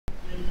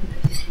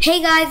Hey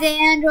guys,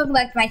 and welcome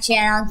back to my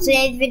channel. In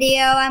today's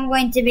video, I'm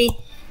going to be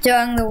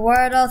doing the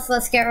wordle, so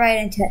let's get right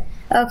into it.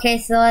 Okay,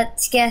 so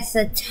let's guess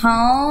the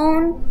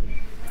tone.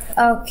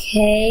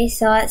 Okay,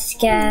 so let's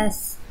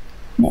guess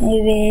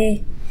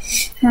maybe,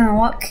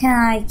 what can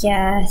I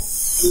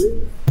guess?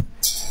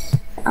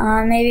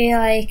 Maybe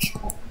like,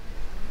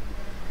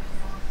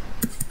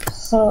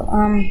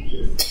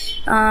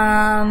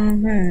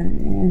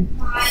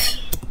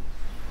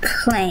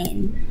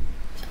 plain.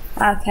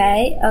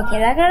 Okay,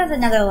 that got us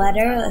another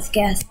letter. Let's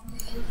guess.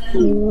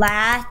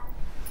 Lands.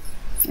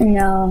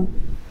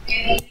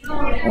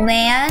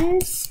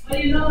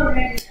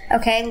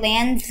 Okay,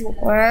 lands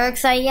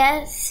works, I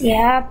guess.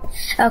 Yep.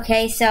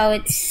 Okay, so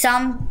it's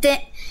something,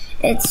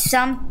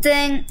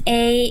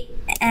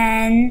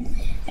 A-N,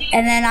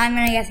 and then I'm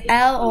gonna guess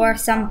L or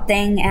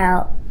something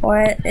L.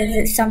 Or is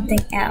it something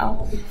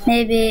L?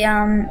 Maybe,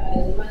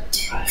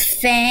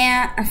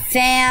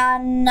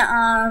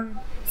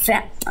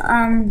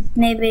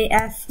 maybe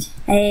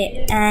F-A-N-U-L?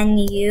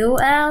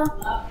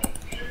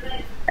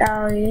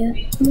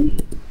 L-U-L-R?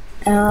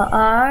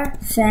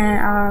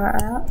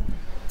 Fan-R-L?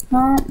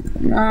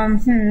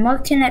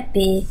 What can it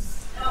be?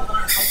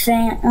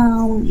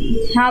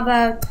 How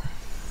about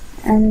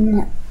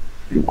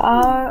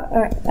R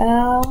or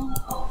L?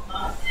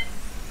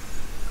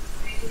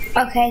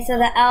 Okay, so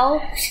the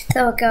L,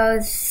 so it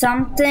goes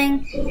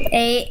something,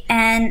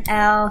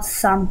 A-N-L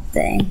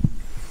something.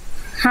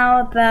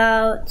 How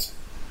about,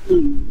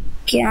 manly.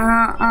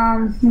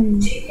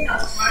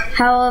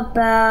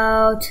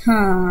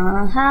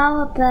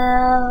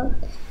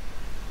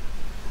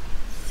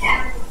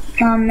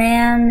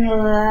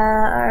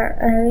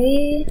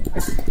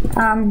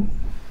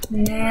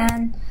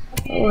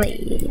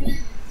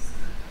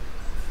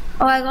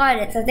 Oh, I got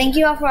it. So thank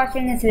you all for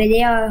watching this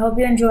video. I hope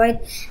you enjoyed.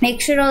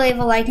 Make sure to leave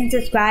a like and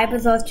subscribe,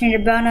 as well as turn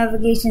your bell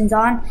notifications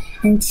on.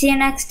 And see you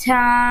next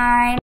time.